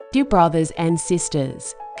Dear brothers and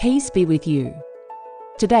sisters, peace be with you.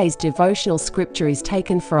 Today's devotional scripture is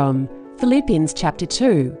taken from Philippians chapter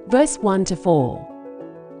 2, verse 1 to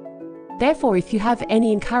 4. Therefore, if you have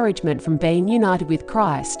any encouragement from being united with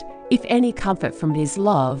Christ, if any comfort from His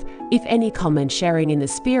love, if any common sharing in the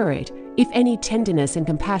Spirit, if any tenderness and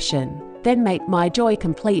compassion, then make my joy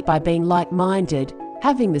complete by being like-minded,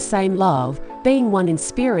 having the same love, being one in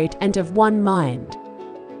spirit and of one mind.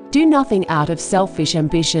 Do nothing out of selfish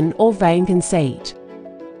ambition or vain conceit.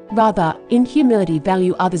 Rather, in humility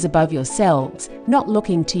value others above yourselves, not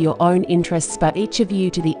looking to your own interests but each of you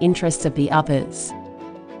to the interests of the others.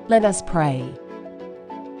 Let us pray.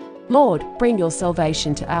 Lord, bring your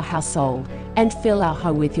salvation to our household and fill our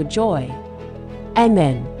home with your joy.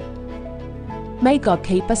 Amen. May God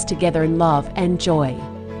keep us together in love and joy.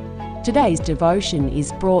 Today's devotion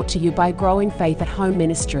is brought to you by Growing Faith at Home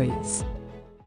Ministries.